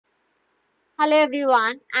Hello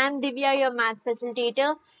everyone, I am Divya, your math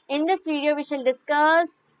facilitator. In this video, we shall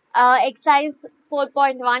discuss exercise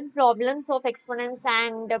 4.1 problems of exponents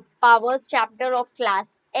and powers chapter of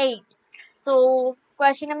class 8. So,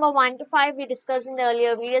 question number 1 to 5 we discussed in the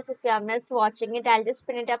earlier videos. If you have missed watching it, I'll just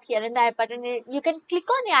pin it up here in the I button. You can click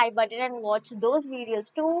on the I button and watch those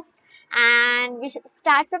videos too. And we should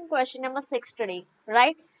start from question number 6 today,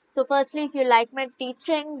 right? So firstly, if you like my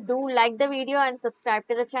teaching, do like the video and subscribe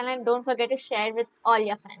to the channel and don't forget to share with all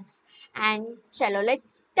your friends. And chalo,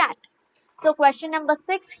 let's start. So question number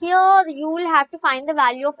 6, here you will have to find the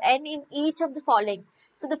value of n in each of the following.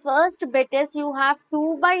 So the first bit is you have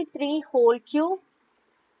 2 by 3 whole cube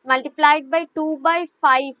multiplied by 2 by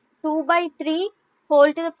 5, 2 by 3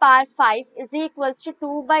 whole to the power 5 is equals to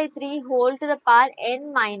 2 by 3 whole to the power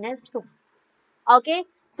n minus 2. Okay,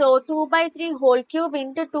 so 2 by 3 whole cube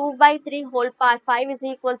into 2 by 3 whole power 5 is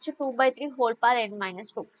equals to 2 by 3 whole power n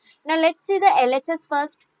minus 2. Now let's see the LHS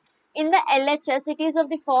first. In the LHS, it is of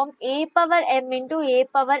the form a power m into a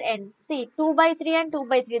power n. See, 2 by 3 and 2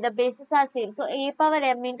 by 3, the bases are same. So a power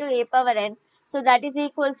m into a power n. So that is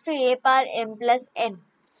equals to a power m plus n.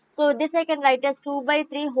 So this I can write as 2 by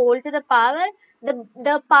 3 whole to the power.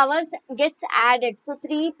 The powers gets added. So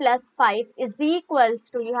 3 plus 5 is equals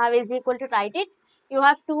to, you have is equal to write it. You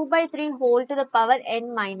have 2 by 3 whole to the power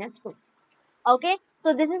n minus 2. Okay,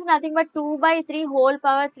 so this is nothing but 2 by 3 whole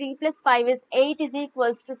power 3 plus 5 is 8 is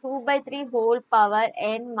equals to 2 by 3 whole power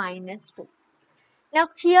n minus 2. Now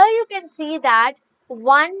here you can see that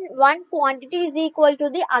one quantity is equal to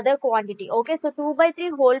the other quantity. Okay, so 2 by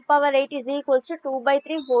 3 whole power 8 is equals to 2 by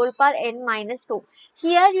 3 whole power n minus 2.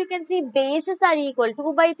 Here you can see bases are equal,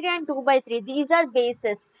 2 by 3 and 2 by 3. These are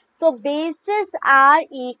bases. So bases are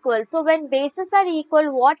equal. So when bases are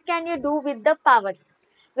equal, what can you do with the powers?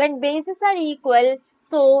 When bases are equal,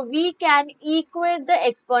 so we can equate the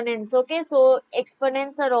exponents. Okay, so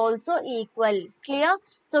exponents are also equal. Clear?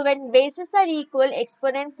 So when bases are equal,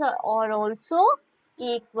 exponents are also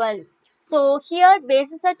equal. So here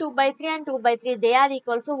bases are 2 by 3 and 2 by 3. They are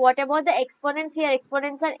equal. So what about the exponents here?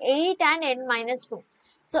 Exponents are 8 and n minus 2.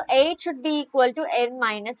 So 8 should be equal to n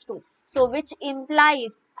minus 2. So which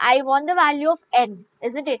implies I want the value of n,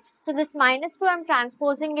 isn't it? So this minus 2 I am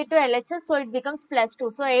transposing it to LHS, so it becomes plus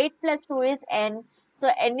 2. So 8 plus 2 is n. So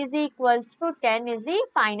n is equals to 10 is the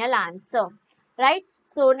final answer, right?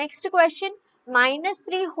 So next question, minus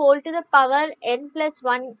 3 whole to the power n plus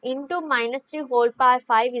 1 into minus 3 whole power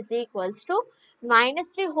 5 is equals to minus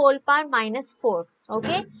 3 whole power minus 4.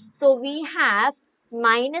 Okay, so we have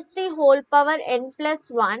minus 3 whole power n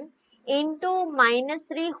plus 1 into minus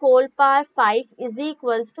 3 whole power 5 is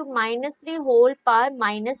equals to minus 3 whole power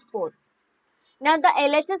minus 4. Now the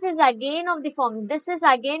LHS is again of the form, this is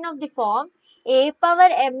again of the form a power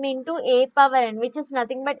m into a power n, which is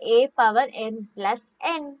nothing but a power m plus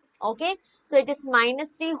n. Okay, so it is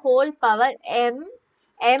minus 3 whole power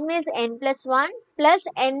m is n plus 1 plus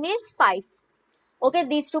n is 5. Okay,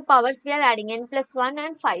 these two powers we are adding, n plus 1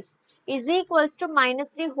 and 5 is equals to minus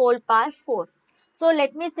 3 whole power 4. So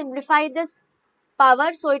let me simplify this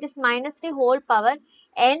power. So it is minus 3 whole power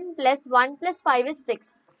n plus 1 plus 5 is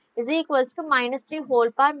 6 is equals to minus 3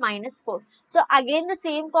 whole power minus 4. So again the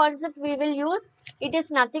same concept we will use. It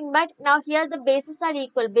is nothing but, now here the bases are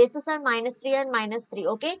equal. Bases are minus 3 and minus 3.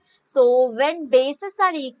 Okay, so when bases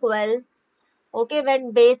are equal, okay,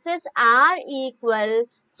 when bases are equal,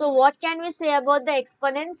 so what can we say about the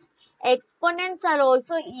exponents? Exponents are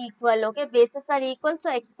also equal. Okay, bases are equal,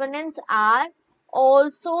 so exponents are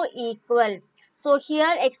also equal. So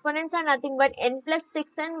here exponents are nothing but n plus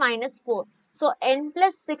 6 and minus 4. So n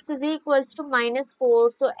plus 6 is equals to minus 4.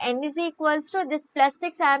 So n is equals to this plus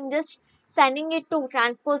 6. I am just sending it to,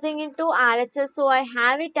 transposing it to RHS. So I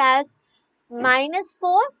have it as minus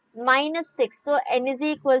 4 minus 6. So n is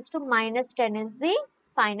equals to minus 10 is the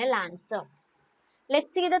final answer.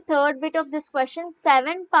 Let's see the third bit of this question.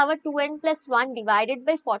 7 power 2n plus 1 divided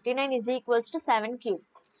by 49 is equals to 7 cube.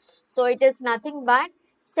 So it is nothing but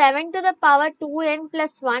 7 to the power 2n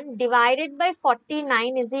plus 1 divided by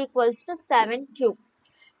 49 is equals to 7 cube.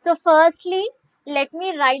 So firstly, let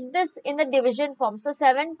me write this in the division form. So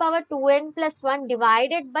 7 power 2n plus 1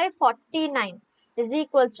 divided by 49 is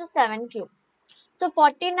equals to 7 cube. So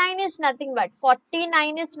 49 is nothing but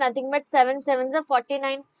 7 sevens are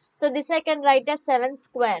 49. So this I can write as 7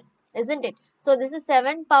 square, isn't it? So this is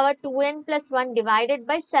 7 power 2n plus 1 divided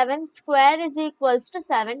by 7 square is equals to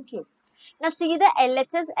 7 cube. Now see the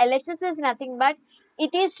LHS. LHS is nothing but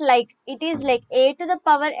it is like a to the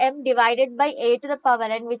power m divided by a to the power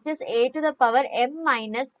n, which is a to the power m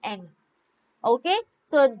minus n. Okay,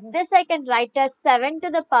 so this I can write as 7 to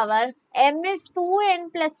the power m is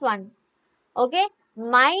 2n plus 1. okay,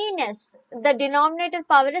 minus the denominator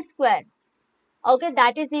power is square, okay,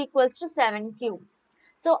 that is equals to 7 cube.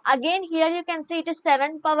 So again here you can see it is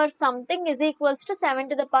 7 power something is equals to 7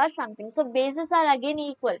 to the power something. So bases are again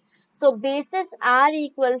equal. So bases are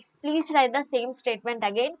equals, please write the same statement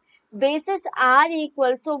again. Bases are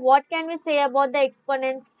equal. So what can we say about the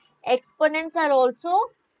exponents? Exponents are also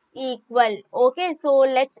equal. Okay, so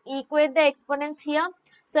let's equate the exponents here.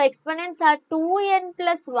 So exponents are 2n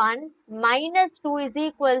plus 1 minus 2 is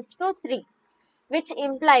equals to 3, which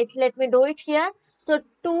implies, let me do it here. So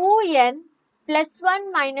 2n plus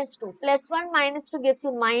 1 minus 2. Plus 1 minus 2 gives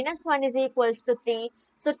you minus 1 is equals to 3.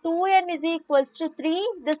 So 2n is equals to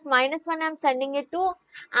 3. This minus 1 I am sending it to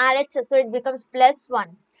RHS. So it becomes plus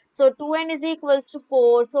 1. So 2n is equals to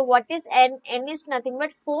 4. So what is n? N is nothing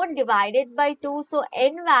but 4 divided by 2. So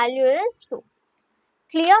n value is 2.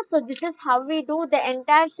 Clear? So this is how we do. The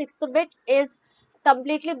entire sixth bit is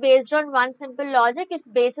completely based on one simple logic. If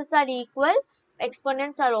bases are equal,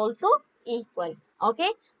 exponents are also equal. Okay.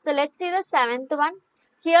 So let's see the seventh one.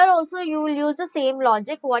 Here also you will use the same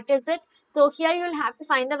logic. What is it? So here you will have to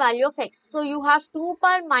find the value of x. So you have 2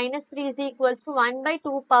 power minus 3 is equals to 1 by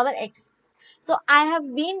 2 power x. So I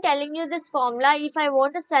have been telling you this formula. If I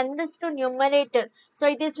want to send this to numerator, so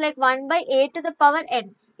it is like 1 by a to the power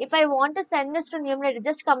n. If I want to send this to numerator,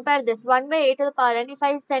 just compare this 1 by a to the power n. If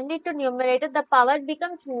I send it to numerator, the power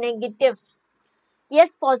becomes negative.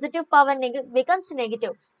 Yes, positive power becomes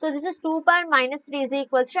negative. So this is 2 power minus 3 is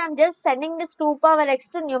equals to, I am just sending this 2 power x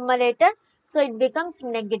to numerator. So it becomes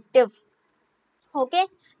negative. Okay.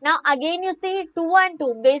 Now again you see 2 and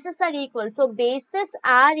 2 bases are equal. So bases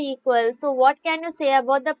are equal. So what can you say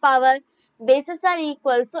about the power? Bases are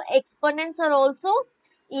equal. So exponents are also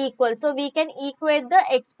equal. So we can equate the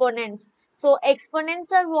exponents. So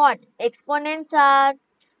exponents are what? Exponents are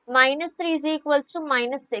minus 3 is equals to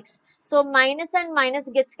minus 6. So minus and minus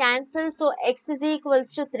gets cancelled. So x is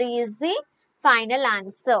equals to 3 is the final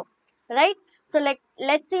answer. Right? So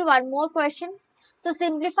let's see one more question. So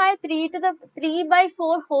simplify 3 to the 3 by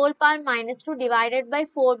 4 whole power minus 2 divided by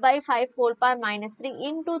 4 by 5 whole power minus 3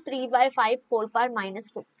 into 3 by 5 whole power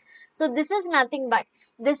minus 2. So this is nothing but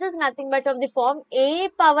of the form a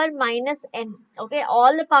power minus n. Okay,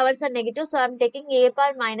 all the powers are negative. So I am taking a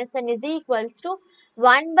power minus n is equals to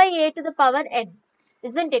 1 by a to the power n.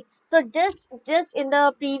 Isn't it? So just in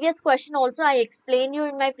the previous question also I explained you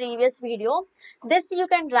in my previous video. This you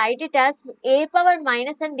can write it as a power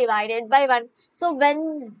minus n divided by 1. So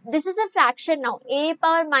when this is a fraction now, a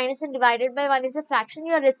power minus n divided by 1 is a fraction,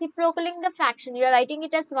 you are reciprocaling the fraction. You are writing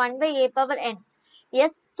it as 1 by a power n.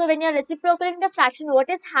 Yes. So when you are reciprocaling the fraction, what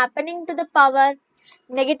is happening to the power?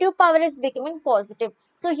 Negative power is becoming positive.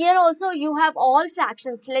 So here also you have all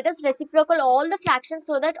fractions. Let us reciprocal all the fractions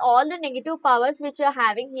so that all the negative powers which you are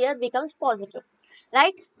having here becomes positive.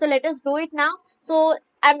 Right. So let us do it now. So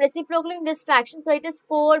I am reciprocaling this fraction. So it is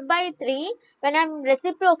 4 by 3. When I am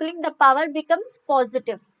reciprocaling, the power becomes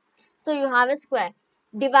positive. So you have a square.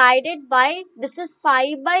 Divided by, this is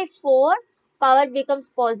 5 by 4. Power becomes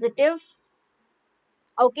positive.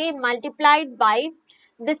 Okay, multiplied by,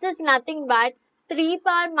 this is nothing but 3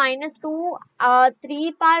 power minus 2,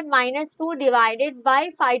 3 power minus 2 divided by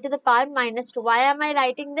 5 to the power minus 2. Why am I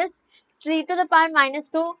writing this? 3 to the power minus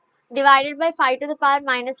 2 divided by 5 to the power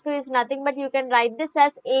minus 2 is nothing but you can write this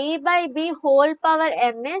as a by b whole power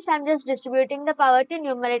m is, I am just distributing the power to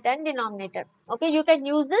numerator and denominator. Okay, you can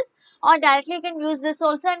use this or directly you can use this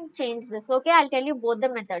also and change this. Okay, I'll tell you both the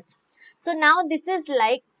methods. So now this is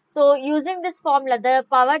like, so using this formula, the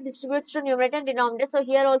power distributes to numerator and denominator. So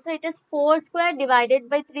here also it is 4 square divided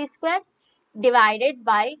by 3 square divided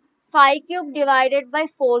by 5 cube divided by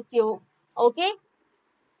 4 cube. Okay.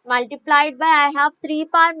 Multiplied by, I have 3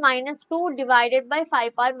 power minus 2 divided by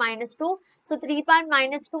 5 power minus 2. So 3 power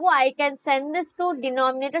minus 2, I can send this to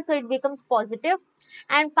denominator. So it becomes positive.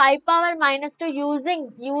 And 5 power minus 2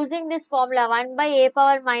 using this formula 1 by a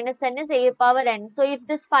power minus n is a power n. So if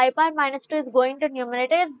this 5 power minus 2 is going to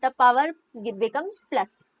numerator, the power becomes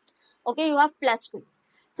plus. Okay, you have plus 2.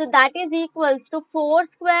 So that is equals to 4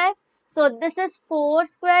 square. So this is 4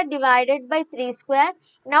 square divided by 3 square.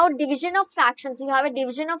 Now division of fractions, you have a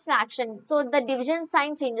division of fraction. So the division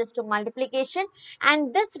sign changes to multiplication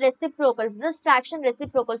and this reciprocals, this fraction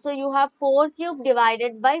reciprocal. So you have 4 cube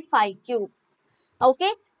divided by 5 cube.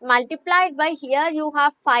 Okay, multiplied by, here you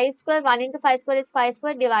have 5 square, 1 into 5 square is 5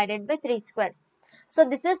 square divided by 3 square. So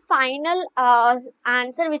this is final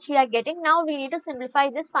answer which we are getting. Now we need to simplify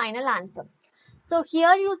this final answer. So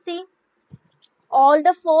here you see all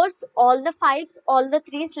the 4s, all the 5s, all the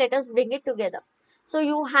 3s, let us bring it together. So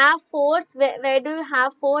you have 4s, where do you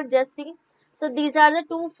have 4? Just see. So these are the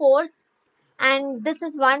two 4s. and this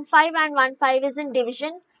is 1 5 and 1 5 is in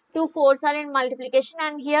division, 2 4s are in multiplication,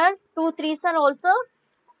 and here 2 3s are also,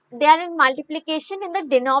 they are in multiplication in the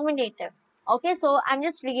denominator. Okay, so I'm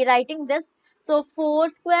just rewriting this. So 4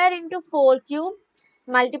 square into 4 cube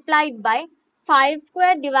multiplied by 5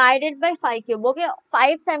 square divided by 5 cube. Okay,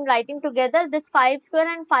 5s I'm writing together. This 5 square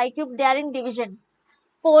and 5 cube, they are in division.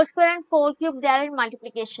 4 square and 4 cube, they are in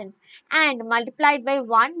multiplication, and multiplied by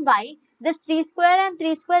 1 by this 3 square and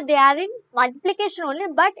 3 square, they are in multiplication only,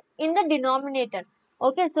 but in the denominator.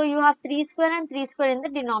 Okay, so you have 3 square and 3 square in the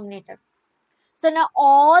denominator. So now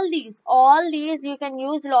all these you can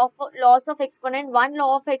use laws of exponent. One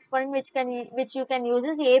law of exponent which you can use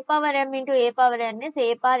is a power m into a power n is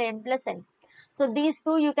a power n plus n. So these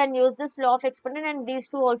two you can use this law of exponent, and these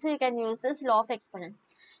two also you can use this law of exponent.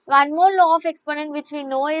 One more law of exponent which we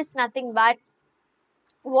know is nothing but,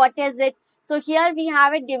 what is it? So here we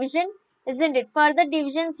have a division, isn't it? For the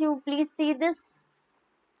divisions, you please see this.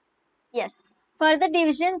 Yes. For the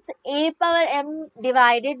divisions, a power m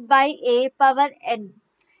divided by a power n.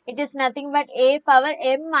 It is nothing but a power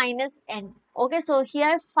m minus n. Okay, so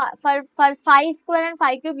here for 5 square and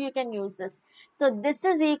 5 cube, you can use this. So this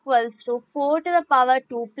is equals to 4 to the power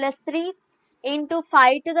 2 plus 3 into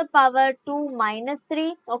 5 to the power 2 minus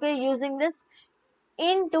 3. Okay, using this,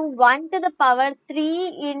 into 1 to the power 3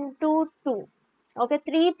 into 2. Okay,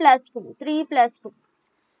 3 plus 2. 3 plus 2.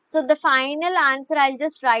 So the final answer, I'll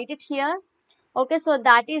just write it here. Okay, so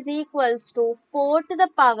that is equals to 4 to the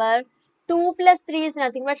power 2 plus 3 is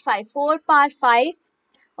nothing but 5. 4 power 5,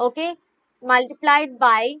 okay, multiplied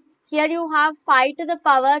by, here you have 5 to the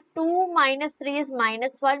power 2 minus 3 is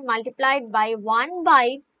minus 1, multiplied by 1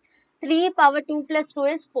 by 3 power 2 plus 2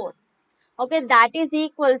 is 4. Okay, that is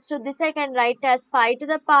equals to, this I can write as 5 to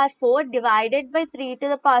the power 4 divided by 3 to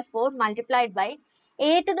the power 4 multiplied by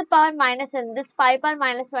a to the power minus n. This 5 power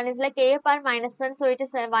minus 1 is like a power minus 1, so it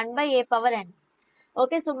is 1 by a power n.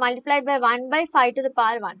 Okay, so multiplied by 1 by 5 to the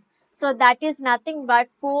power 1. So that is nothing but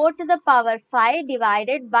 4 to the power 5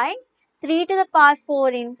 divided by 3 to the power 4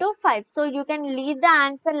 into 5. So you can leave the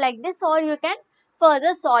answer like this, or you can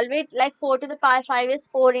further solve it like 4 to the power 5 is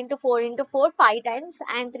 4 into 4 into 4 5 times,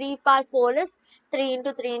 and 3 power 4 is 3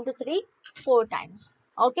 into 3 into 3 4 times.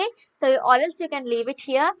 Okay, so or else you can leave it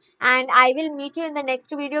here, and I will meet you in the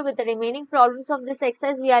next video with the remaining problems of this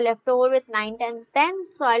exercise. We are left over with 9, 10,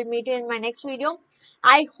 10. So I'll meet you in my next video.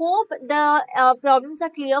 I hope the problems are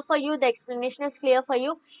clear for you, the explanation is clear for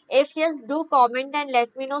you. If yes, do comment and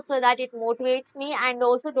let me know so that it motivates me. And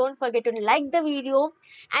also don't forget to like the video,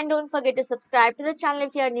 and don't forget to subscribe to the channel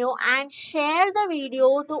if you are new, and share the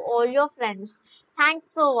video to all your friends.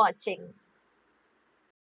 Thanks for watching.